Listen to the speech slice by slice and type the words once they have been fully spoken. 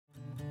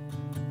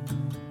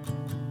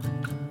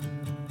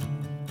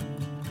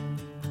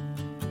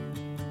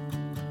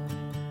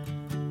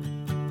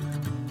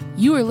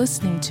You are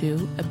listening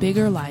to A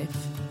Bigger Life,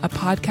 a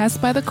podcast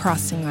by The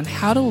Crossing on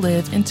how to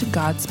live into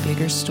God's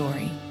bigger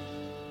story.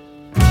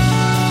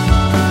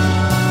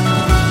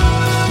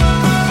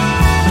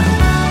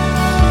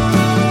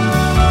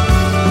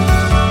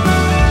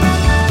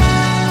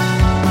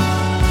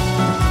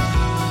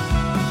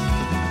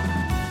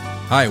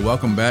 Hi,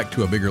 welcome back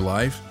to A Bigger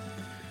Life.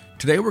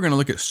 Today we're going to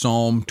look at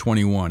Psalm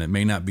 21. It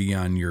may not be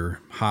on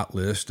your hot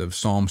list of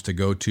psalms to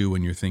go to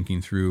when you're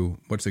thinking through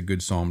what's a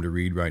good psalm to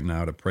read right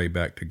now to pray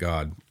back to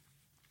God.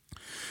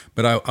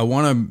 But I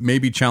want to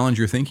maybe challenge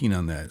your thinking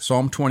on that.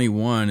 Psalm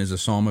 21 is a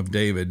psalm of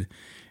David,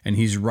 and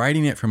he's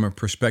writing it from a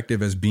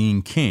perspective as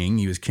being king.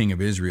 He was king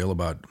of Israel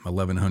about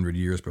 1,100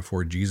 years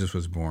before Jesus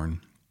was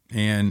born.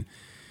 And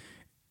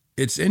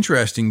it's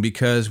interesting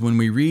because when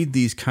we read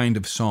these kind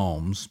of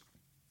psalms,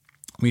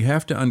 we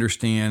have to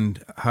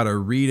understand how to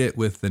read it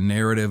with the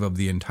narrative of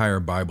the entire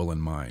Bible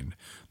in mind,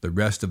 the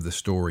rest of the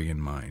story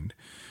in mind,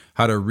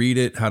 how to read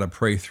it, how to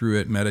pray through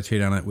it,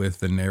 meditate on it with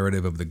the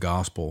narrative of the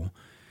gospel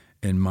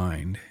in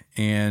mind.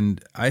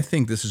 And I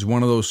think this is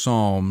one of those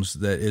psalms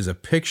that is a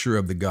picture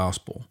of the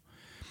gospel.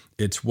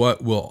 It's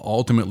what will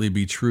ultimately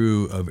be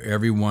true of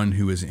everyone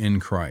who is in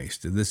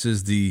Christ. This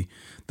is the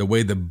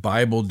way the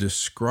Bible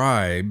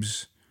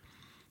describes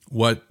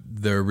what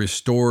the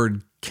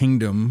restored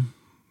kingdom,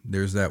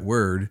 there's that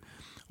word,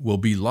 will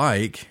be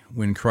like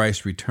when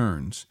Christ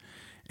returns.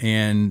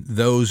 And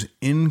those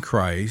in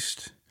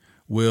Christ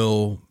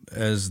will,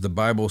 as the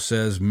Bible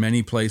says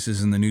many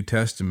places in the New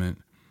Testament,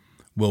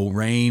 will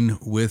reign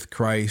with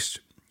Christ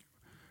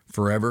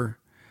forever.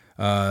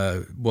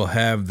 Will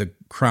have the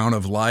crown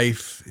of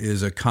life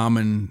is a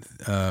common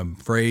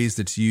phrase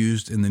that's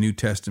used in the New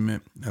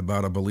Testament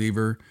about a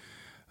believer,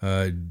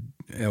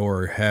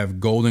 or have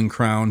golden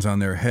crowns on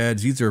their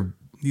heads. These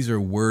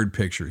are word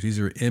pictures. These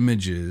are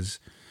images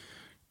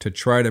to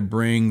try to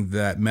bring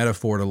that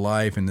metaphor to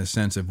life in the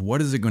sense of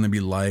what is it going to be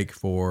like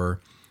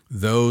for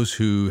those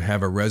who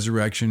have a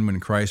resurrection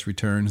when Christ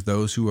returns,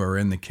 those who are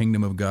in the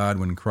kingdom of God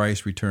when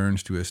Christ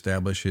returns to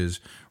establish his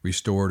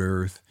restored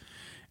earth,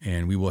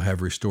 and we will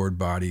have restored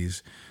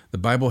bodies. The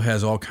Bible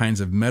has all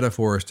kinds of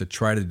metaphors to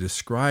try to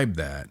describe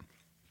that.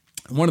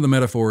 One of the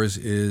metaphors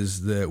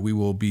is that we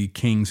will be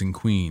kings and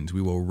queens.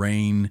 We will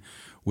reign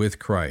with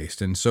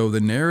Christ. And so the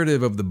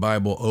narrative of the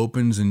Bible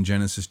opens in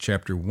Genesis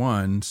chapter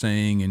 1,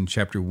 saying in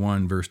chapter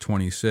 1, verse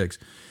 26,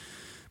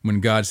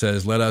 when God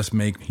says, "Let us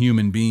make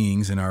human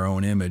beings in our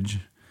own image,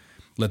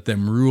 let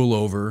them rule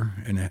over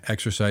and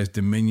exercise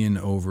dominion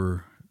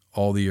over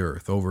all the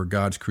earth," over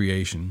God's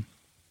creation.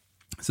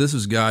 So this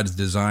is God's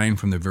design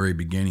from the very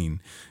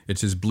beginning.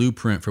 It's his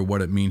blueprint for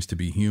what it means to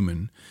be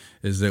human,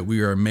 is that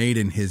we are made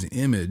in his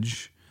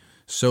image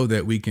so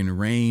that we can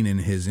reign in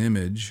his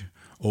image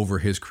over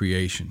his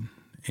creation.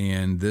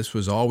 And this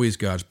was always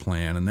God's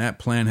plan, and that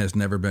plan has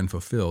never been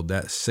fulfilled.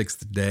 That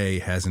sixth day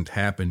hasn't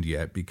happened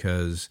yet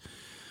because,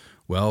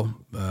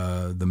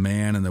 the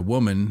man and the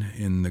woman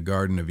in the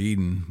Garden of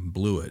Eden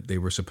blew it. They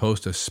were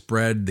supposed to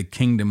spread the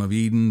kingdom of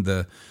Eden,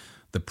 the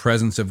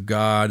presence of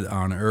God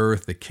on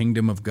earth, the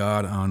kingdom of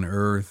God on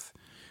earth,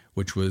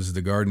 which was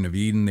the Garden of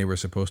Eden. They were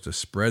supposed to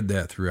spread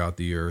that throughout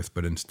the earth,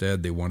 but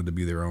instead they wanted to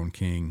be their own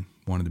king,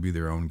 wanted to be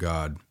their own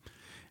God.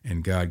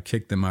 And God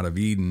kicked them out of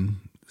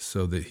Eden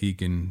so that he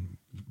can,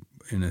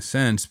 in a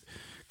sense,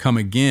 come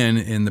again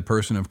in the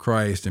person of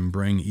Christ and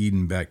bring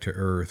Eden back to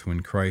earth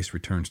when Christ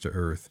returns to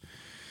earth.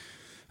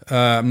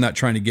 I'm not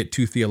trying to get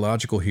too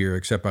theological here,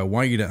 except I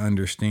want you to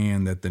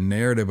understand that the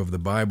narrative of the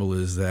Bible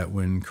is that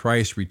when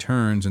Christ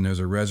returns and there's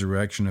a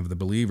resurrection of the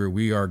believer,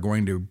 we are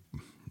going to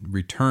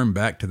return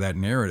back to that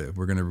narrative.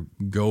 We're going to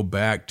go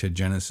back to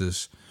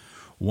Genesis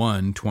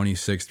 1,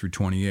 26 through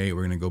 28.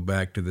 We're going to go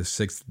back to the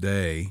sixth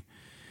day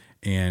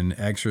and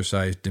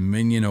exercise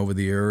dominion over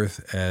the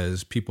earth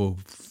as people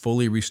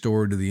fully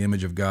restored to the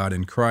image of God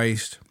in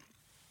Christ.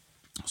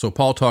 So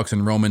Paul talks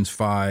in Romans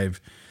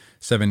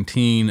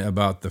 5:17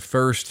 about the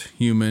first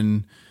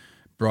human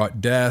brought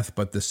death,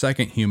 but the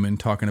second human,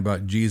 talking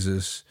about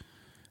Jesus,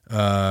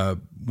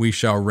 we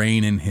shall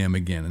reign in him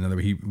again. In other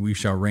words, we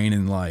shall reign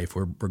in life.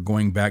 We're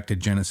going back to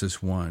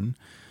Genesis 1.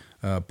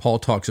 Paul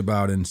talks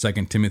about in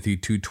 2 Timothy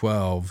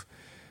 2:12,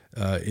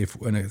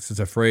 when it's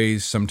a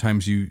phrase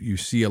sometimes you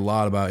see a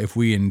lot about, if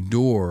we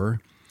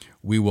endure,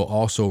 we will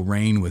also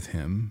reign with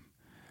him.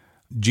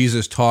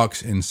 Jesus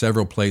talks in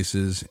several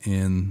places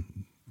in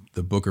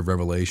the book of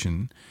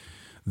Revelation.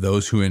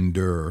 Those who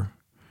endure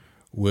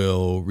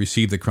will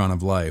receive the crown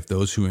of life.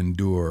 Those who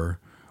endure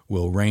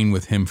will reign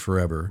with him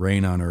forever,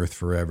 reign on earth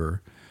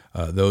forever.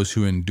 Those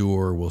who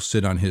endure will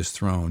sit on his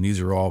throne. These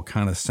are all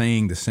kind of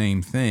saying the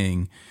same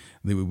thing.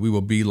 We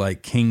will be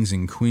like kings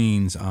and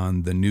queens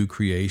on the new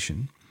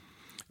creation.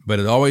 But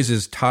it always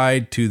is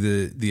tied to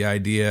the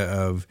idea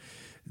of,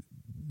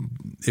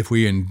 if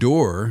we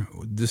endure,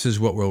 this is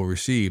what we'll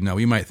receive. Now,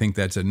 we might think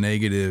that's a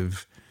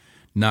negative,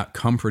 not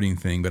comforting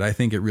thing, but I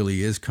think it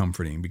really is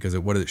comforting, because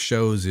what it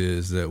shows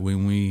is that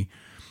when we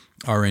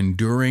are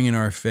enduring in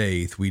our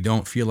faith, we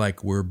don't feel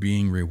like we're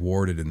being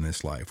rewarded in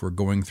this life. We're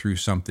going through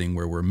something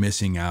where we're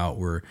missing out,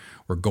 we're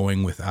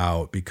going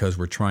without because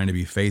we're trying to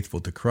be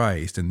faithful to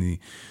Christ. And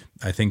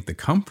I think the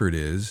comfort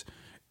is,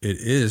 it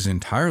is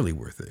entirely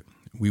worth it.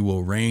 We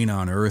will reign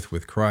on earth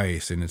with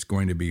Christ, and it's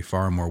going to be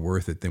far more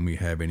worth it than we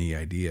have any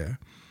idea.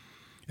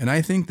 And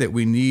I think that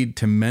we need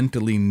to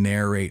mentally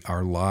narrate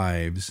our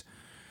lives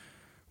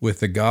with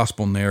the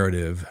gospel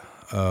narrative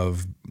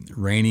of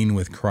reigning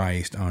with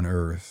Christ on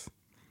earth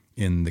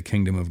in the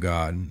kingdom of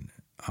God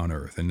on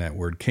earth. And that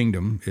word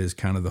kingdom is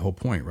kind of the whole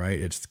point, right?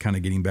 It's kind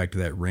of getting back to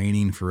that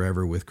reigning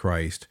forever with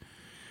Christ.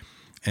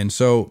 And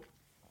so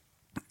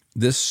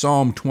this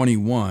Psalm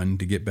 21,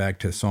 to get back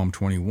to Psalm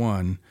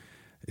 21,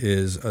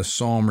 is a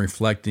psalm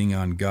reflecting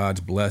on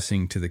God's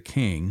blessing to the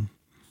king.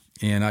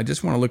 And I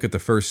just want to look at the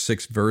first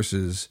 6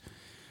 verses,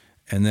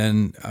 and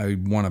then I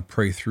want to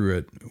pray through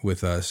it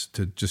with us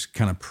to just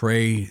kind of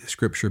pray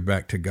Scripture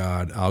back to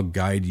God. I'll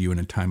guide you in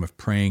a time of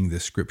praying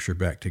this Scripture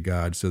back to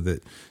God so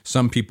that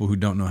some people who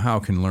don't know how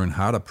can learn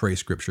how to pray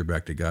Scripture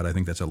back to God. I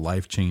think that's a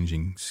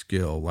life-changing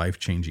skill,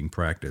 life-changing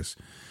practice.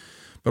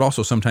 But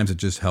also sometimes it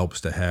just helps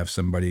to have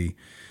somebody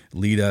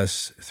lead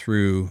us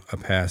through a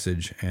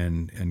passage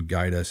and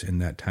guide us in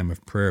that time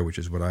of prayer, which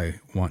is what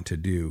I want to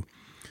do.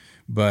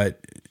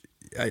 But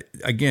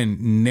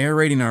again,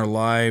 narrating our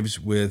lives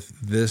with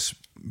this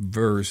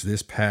verse,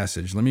 this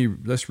passage.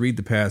 Let's read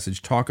the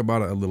passage, talk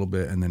about it a little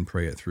bit, and then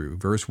pray it through.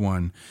 Verse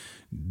 1,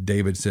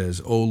 David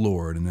says, "O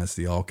Lord," and that's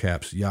the all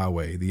caps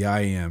Yahweh, the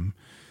I am,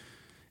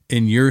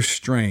 "in your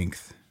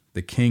strength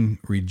the king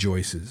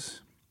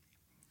rejoices,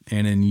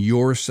 and in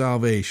your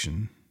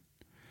salvation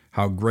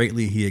how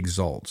greatly he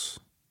exalts."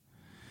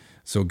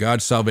 So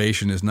God's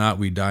salvation is not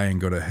we die and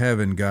go to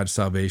heaven. God's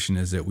salvation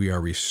is that we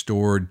are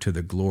restored to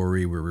the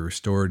glory, we're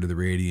restored to the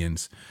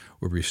radiance,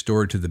 we're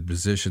restored to the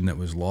position that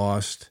was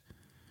lost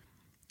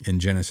in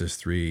Genesis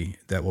 3,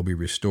 that will be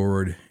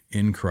restored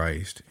in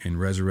Christ, in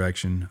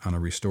resurrection on a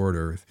restored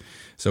earth.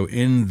 So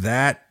in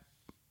that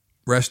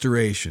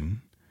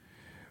restoration,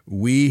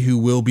 we who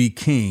will be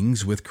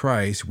kings with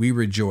Christ, we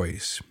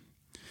rejoice.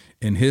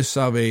 In his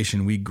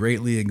salvation, we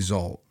greatly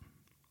exalt.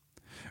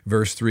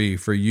 Verse 3,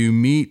 "For you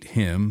meet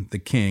him, the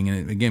king,"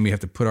 and again, we have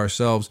to put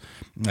ourselves,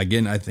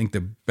 again, I think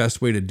the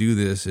best way to do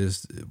this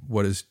is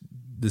what is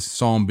this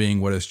psalm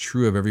being what is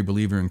true of every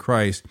believer in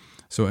Christ.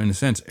 So in a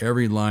sense,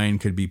 every line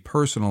could be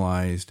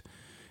personalized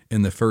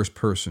in the first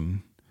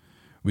person.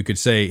 We could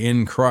say,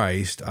 in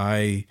Christ,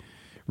 I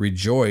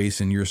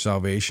rejoice in your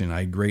salvation,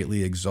 I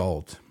greatly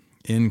exalt.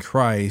 In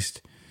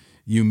Christ,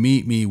 you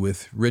meet me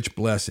with rich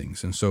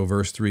blessings. And so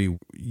verse 3,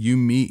 you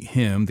meet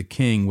him, the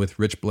king, with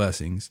rich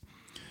blessings.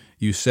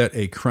 You set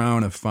a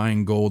crown of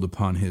fine gold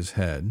upon his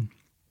head.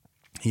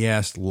 He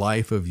asked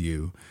life of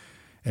you,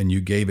 and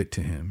you gave it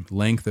to him,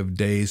 length of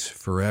days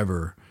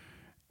forever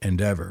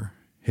and ever.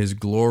 His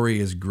glory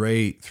is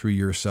great through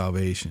your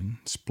salvation.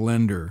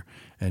 Splendor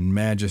and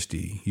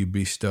majesty you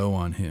bestow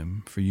on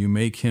him, for you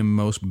make him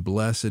most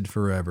blessed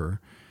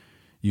forever.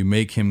 You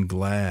make him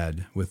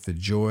glad with the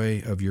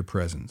joy of your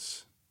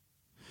presence.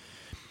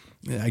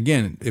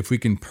 Again, if we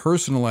can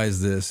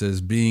personalize this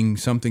as being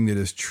something that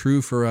is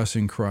true for us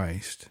in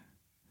Christ,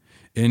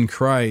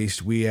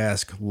 we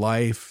ask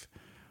life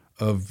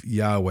of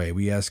Yahweh.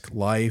 We ask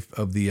life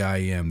of the I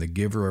am, the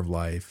giver of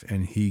life,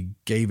 and he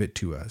gave it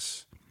to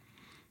us.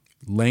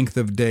 Length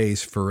of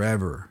days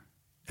forever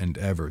and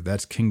ever.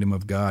 That's kingdom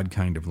of God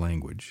kind of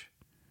language.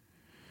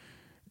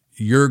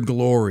 Your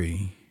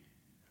glory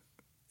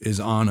is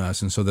on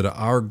us, and so that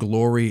our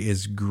glory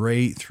is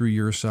great through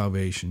your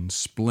salvation.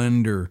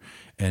 Splendor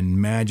and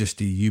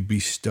majesty you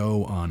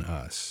bestow on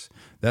us.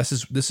 This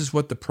is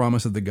what the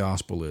promise of the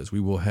gospel is.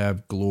 We will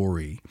have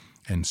glory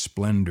and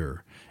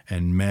splendor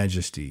and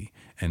majesty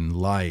and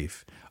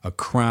life, a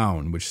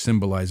crown which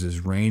symbolizes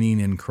reigning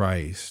in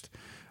Christ.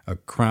 A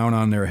crown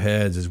on their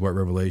heads is what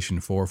Revelation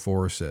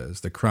 4:4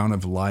 says. The crown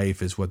of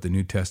life is what the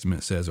New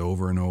Testament says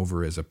over and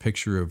over as a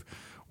picture of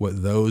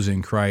what those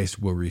in Christ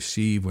will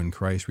receive when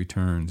Christ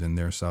returns in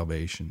their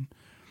salvation.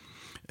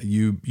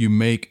 You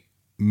make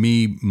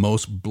me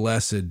most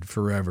blessed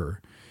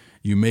forever.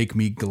 You make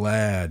me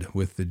glad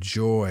with the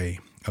joy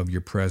of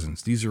your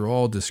presence. These are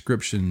all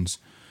descriptions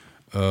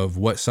of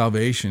what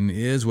salvation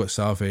is, what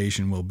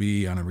salvation will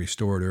be on a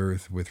restored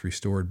earth with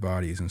restored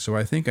bodies. And so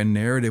I think a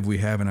narrative we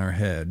have in our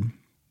head,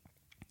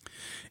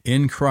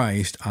 in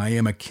Christ, I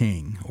am a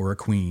king or a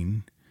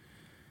queen,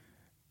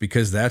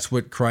 because that's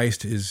what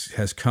Christ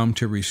has come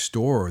to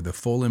restore, the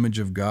full image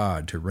of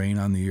God, to reign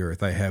on the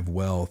earth. I have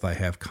wealth, I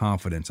have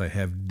confidence, I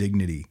have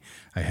dignity,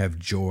 I have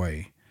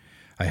joy.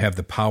 I have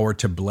the power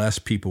to bless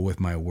people with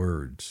my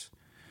words.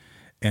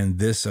 And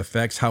this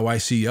affects how I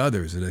see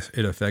others.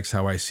 It affects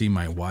how I see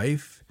my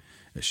wife.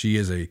 She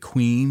is a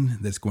queen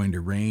that's going to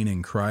reign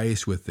in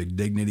Christ with the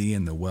dignity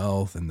and the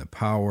wealth and the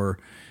power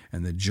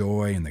and the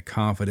joy and the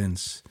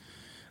confidence,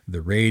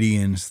 the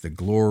radiance, the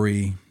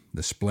glory,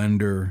 the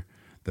splendor,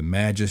 the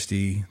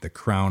majesty, the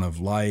crown of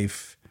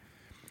life,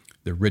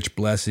 the rich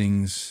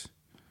blessings,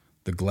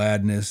 the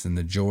gladness and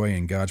the joy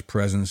in God's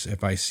presence,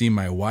 if I see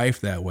my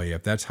wife that way,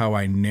 if that's how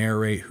I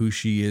narrate who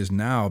she is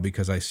now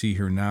because I see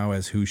her now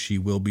as who she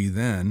will be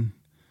then,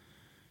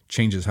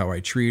 changes how I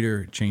treat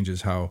her,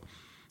 changes how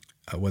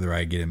whether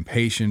I get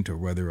impatient or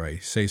whether I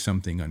say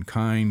something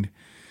unkind.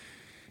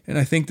 And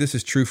I think this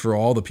is true for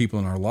all the people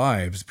in our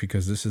lives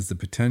because this is the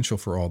potential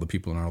for all the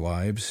people in our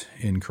lives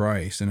in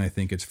Christ. And I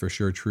think it's for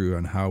sure true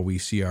on how we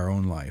see our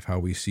own life, how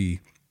we see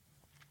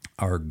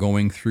our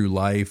going through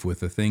life with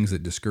the things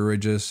that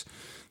discourage us,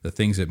 the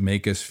things that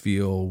make us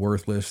feel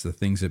worthless, the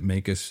things that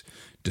make us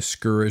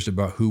discouraged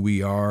about who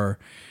we are.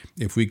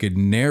 If we could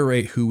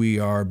narrate who we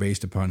are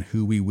based upon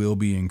who we will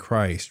be in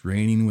Christ,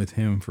 reigning with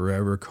him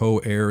forever,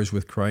 co-heirs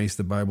with Christ,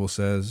 the Bible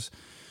says,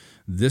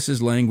 this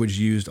is language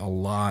used a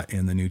lot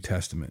in the New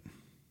Testament.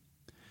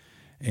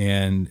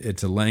 And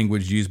it's a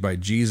language used by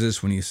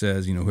Jesus when he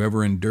says,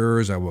 whoever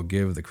endures, I will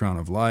give the crown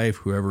of life.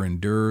 Whoever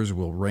endures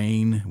will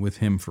reign with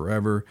him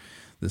forever.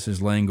 This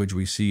is language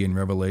we see in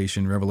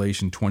Revelation.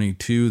 Revelation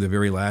 22, the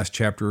very last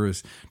chapter,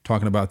 is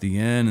talking about the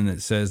end, and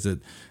it says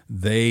that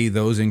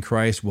those in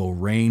Christ, will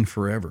reign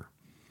forever.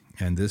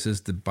 And this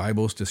is the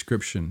Bible's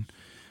description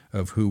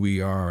of who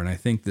we are. And I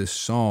think this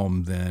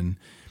psalm then,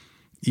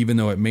 even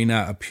though it may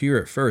not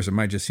appear at first, it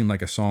might just seem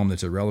like a psalm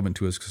that's irrelevant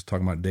to us because it's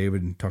talking about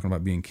David and talking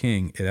about being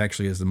king. It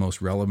actually is one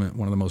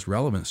of the most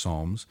relevant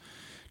psalms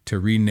to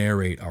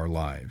re-narrate our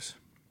lives.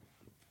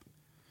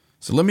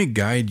 So let me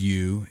guide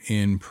you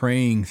in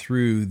praying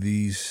through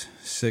these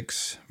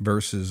 6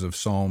 verses of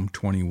Psalm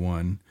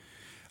 21.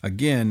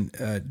 Again,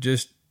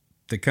 just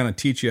to kind of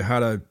teach you how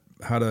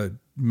to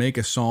make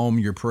a psalm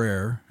your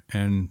prayer.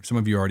 And some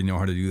of you already know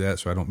how to do that,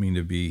 so I don't mean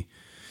to be,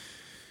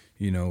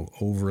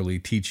 overly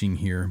teaching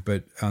here.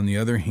 But on the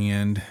other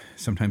hand,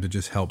 sometimes it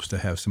just helps to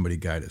have somebody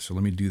guide us. So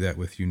let me do that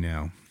with you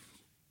now.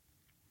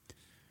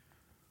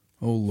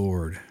 Oh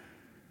Lord,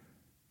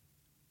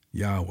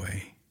 Yahweh,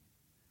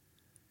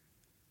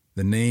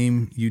 the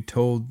name you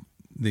told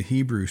the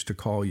Hebrews to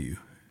call you.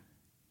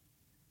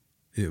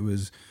 It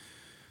was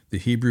the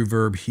Hebrew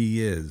verb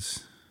he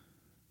is.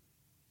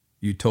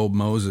 You told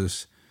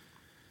Moses,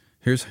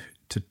 here's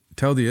to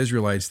tell the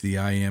Israelites the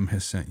I am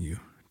has sent you.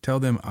 Tell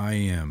them I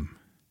am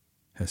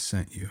has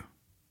sent you.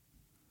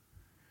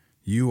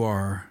 You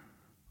are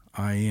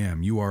I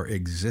am. You are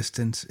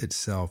existence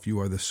itself. You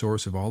are the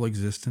source of all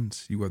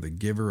existence. You are the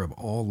giver of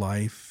all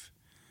life.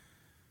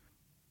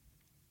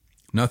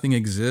 Nothing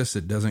exists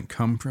that doesn't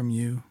come from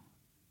you.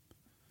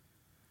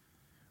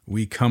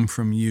 We come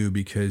from you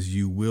because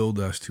you willed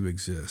us to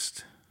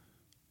exist.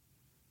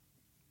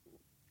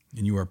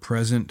 And you are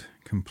present,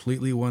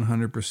 completely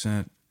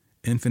 100%,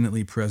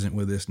 infinitely present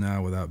with us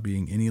now without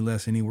being any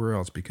less anywhere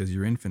else because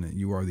you're infinite.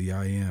 You are the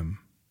I am.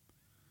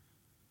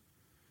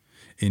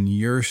 In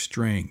your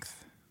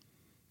strength,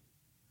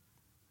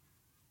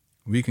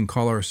 we can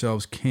call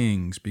ourselves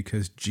kings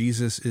because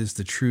Jesus is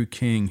the true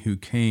king who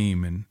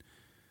came and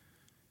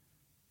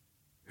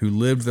who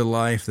lived the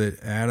life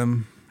that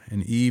Adam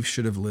and Eve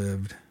should have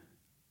lived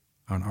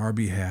on our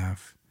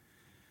behalf.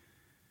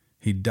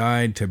 He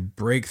died to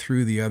break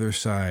through the other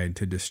side,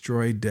 to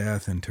destroy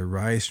death and to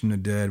rise from the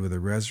dead with a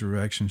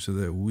resurrection so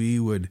that we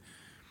would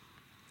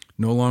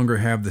no longer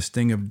have the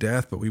sting of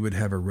death, but we would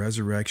have a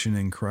resurrection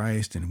in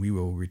Christ and we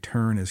will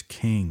return as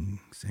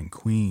kings and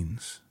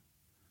queens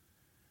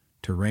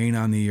to reign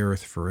on the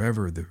earth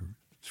forever, the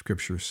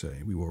scriptures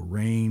say. We will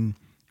reign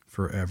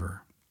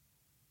forever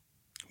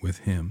with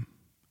him.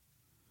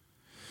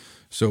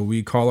 So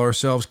we call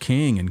ourselves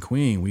king and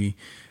queen. We,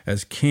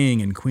 as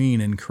king and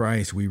queen in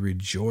Christ, we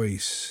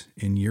rejoice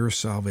in your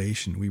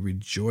salvation. We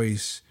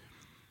rejoice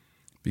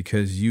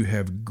because you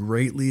have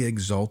greatly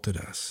exalted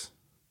us.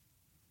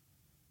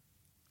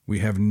 We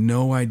have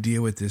no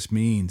idea what this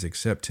means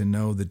except to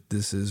know that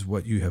this is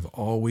what you have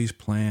always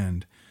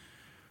planned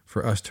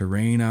for us to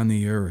reign on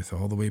the earth,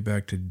 all the way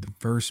back to the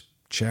first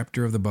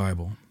chapter of the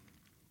Bible.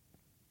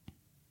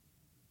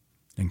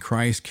 And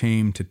Christ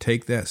came to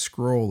take that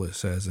scroll, it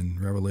says in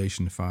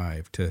Revelation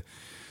 5, to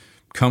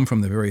come from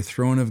the very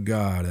throne of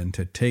God and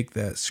to take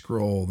that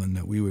scroll, and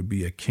that we would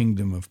be a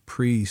kingdom of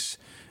priests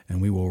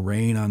and we will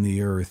reign on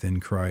the earth in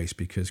Christ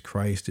because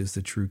Christ is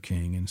the true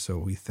king. And so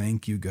we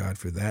thank you, God,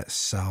 for that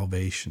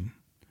salvation.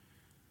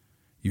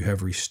 You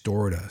have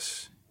restored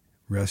us,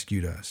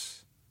 rescued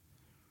us.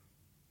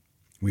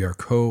 We are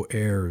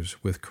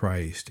co-heirs with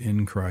Christ,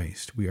 in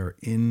Christ. We are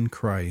in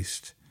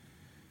Christ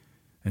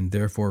and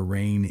therefore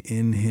reign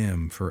in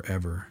him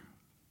forever.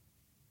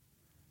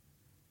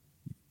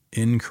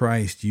 In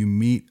Christ, you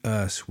meet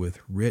us with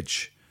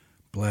rich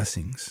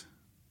blessings.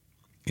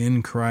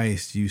 In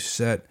Christ, you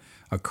set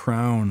a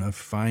crown of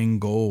fine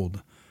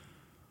gold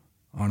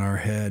on our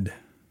head,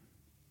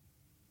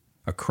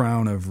 a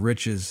crown of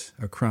riches,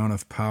 a crown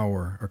of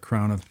power, a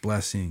crown of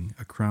blessing,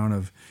 a crown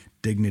of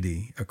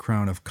dignity, a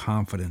crown of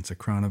confidence, a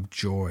crown of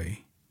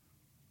joy.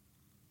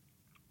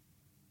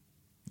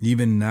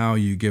 Even now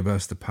you give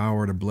us the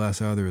power to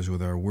bless others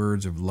with our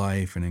words of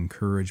life and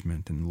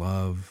encouragement and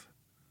love.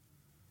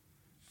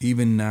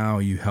 Even now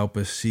you help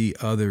us see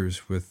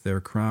others with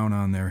their crown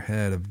on their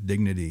head of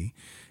dignity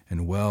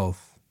and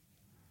wealth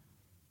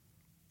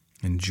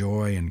and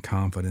joy and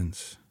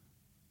confidence.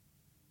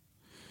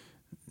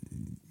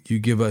 You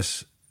give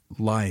us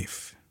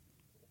life.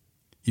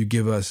 You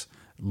give us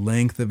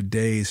length of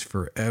days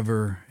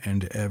forever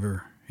and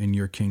ever in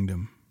your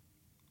kingdom.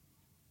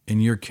 In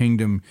your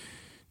kingdom,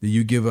 that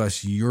you give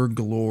us your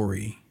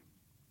glory,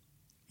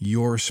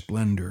 your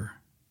splendor,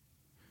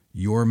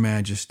 your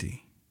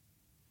majesty,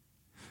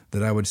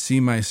 that I would see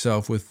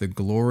myself with the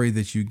glory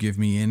that you give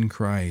me in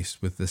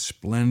Christ, with the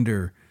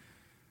splendor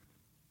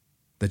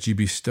that you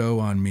bestow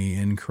on me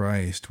in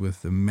Christ,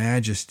 with the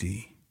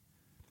majesty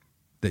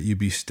that you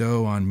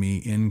bestow on me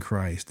in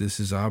Christ. This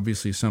is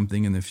obviously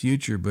something in the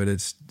future, but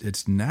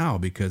it's now,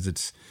 because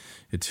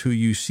it's who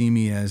you see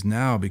me as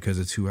now, because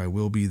it's who I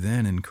will be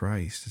then in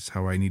Christ. It's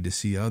how I need to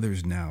see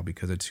others now,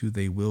 because it's who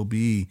they will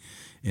be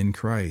in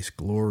Christ.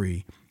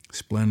 Glory,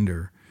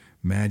 splendor,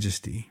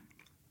 majesty.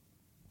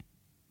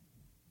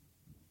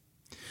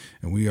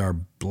 And we are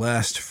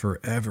blessed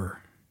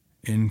forever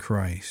in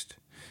Christ.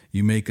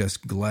 You make us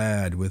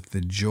glad with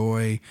the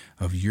joy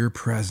of your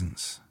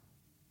presence.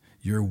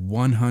 Your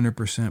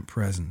 100%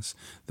 presence,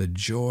 the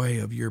joy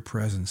of your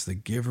presence, the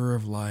giver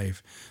of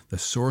life, the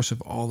source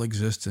of all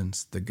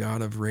existence, the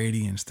God of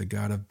radiance, the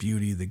God of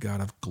beauty, the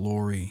God of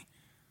glory,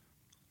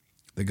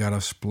 the God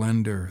of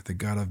splendor, the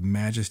God of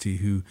majesty,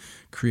 who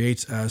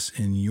creates us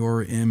in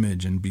your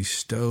image and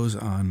bestows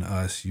on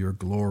us your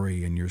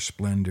glory and your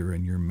splendor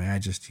and your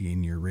majesty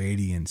and your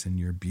radiance and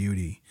your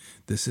beauty.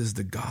 This is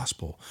the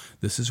gospel.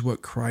 This is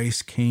what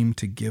Christ came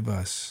to give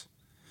us.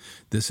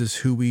 This is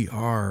who we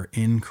are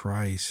in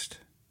Christ.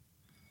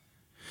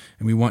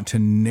 And we want to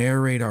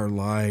narrate our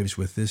lives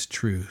with this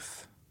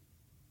truth.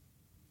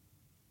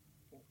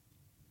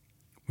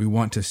 We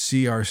want to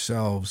see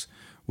ourselves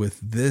with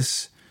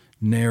this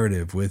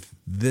narrative, with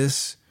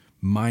this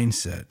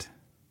mindset,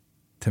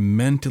 to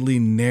mentally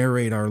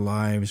narrate our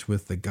lives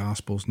with the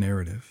gospel's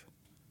narrative.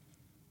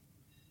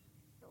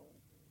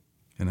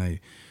 And I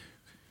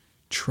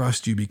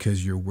trust you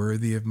because you're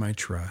worthy of my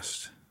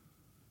trust.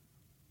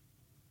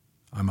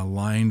 I'm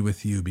aligned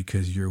with you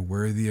because you're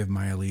worthy of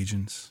my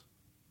allegiance.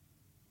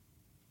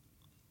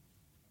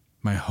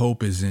 My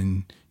hope is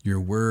in your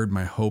word.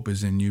 My hope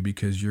is in you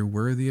because you're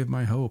worthy of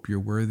my hope. You're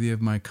worthy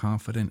of my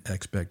confident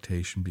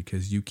expectation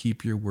because you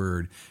keep your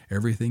word.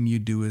 Everything you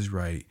do is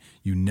right.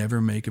 You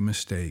never make a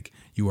mistake.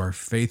 You are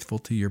faithful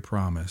to your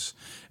promise.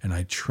 And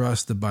I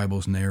trust the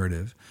Bible's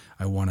narrative.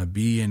 I want to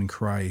be in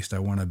Christ. I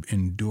want to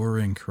endure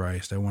in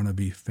Christ. I want to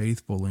be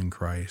faithful in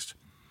Christ.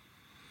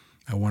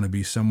 I want to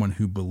be someone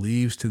who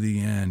believes to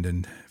the end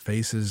and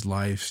faces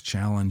life's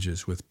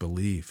challenges with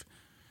belief,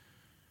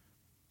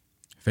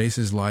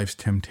 faces life's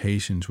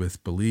temptations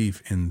with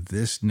belief in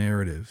this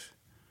narrative.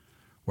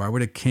 Why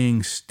would a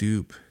king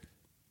stoop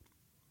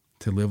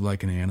to live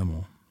like an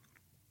animal?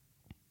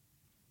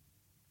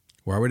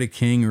 Why would a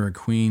king or a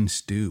queen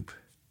stoop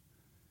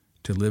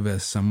to live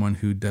as someone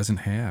who doesn't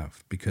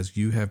have? Because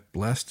you have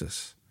blessed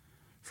us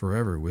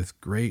forever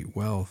with great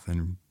wealth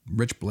and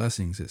rich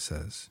blessings, it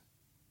says.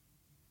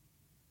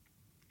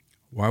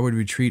 Why would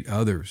we treat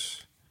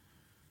others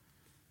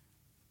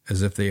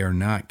as if they are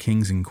not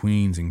kings and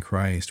queens in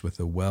Christ with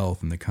the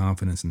wealth and the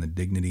confidence and the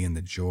dignity and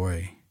the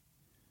joy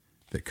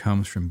that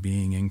comes from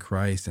being in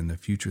Christ and the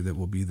future that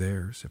will be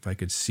theirs? If I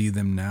could see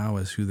them now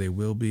as who they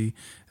will be,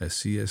 as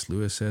C.S.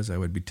 Lewis says, I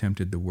would be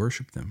tempted to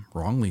worship them,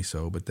 wrongly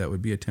so, but that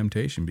would be a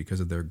temptation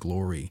because of their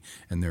glory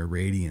and their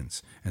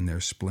radiance and their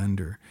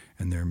splendor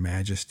and their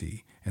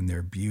majesty and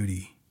their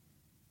beauty.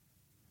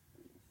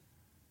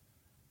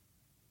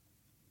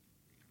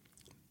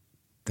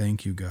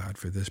 Thank you, God,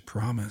 for this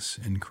promise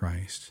in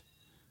Christ.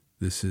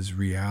 This is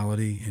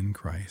reality in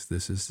Christ.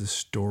 This is the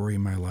story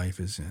my life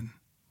is in.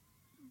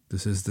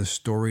 This is the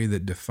story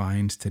that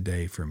defines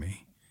today for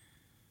me,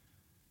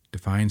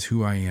 defines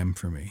who I am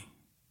for me.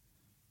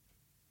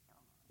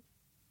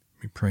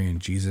 We pray in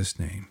Jesus'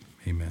 name.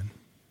 Amen.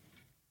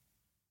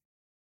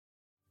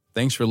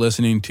 Thanks for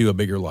listening to A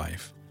Bigger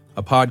Life,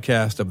 a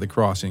podcast of The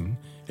Crossing,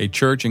 a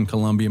church in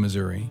Columbia,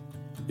 Missouri.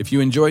 If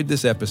you enjoyed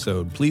this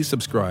episode, please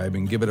subscribe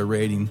and give it a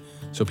rating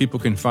so people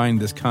can find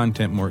this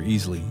content more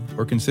easily,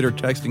 or consider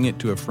texting it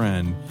to a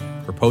friend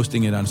or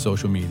posting it on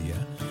social media.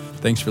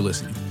 Thanks for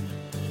listening.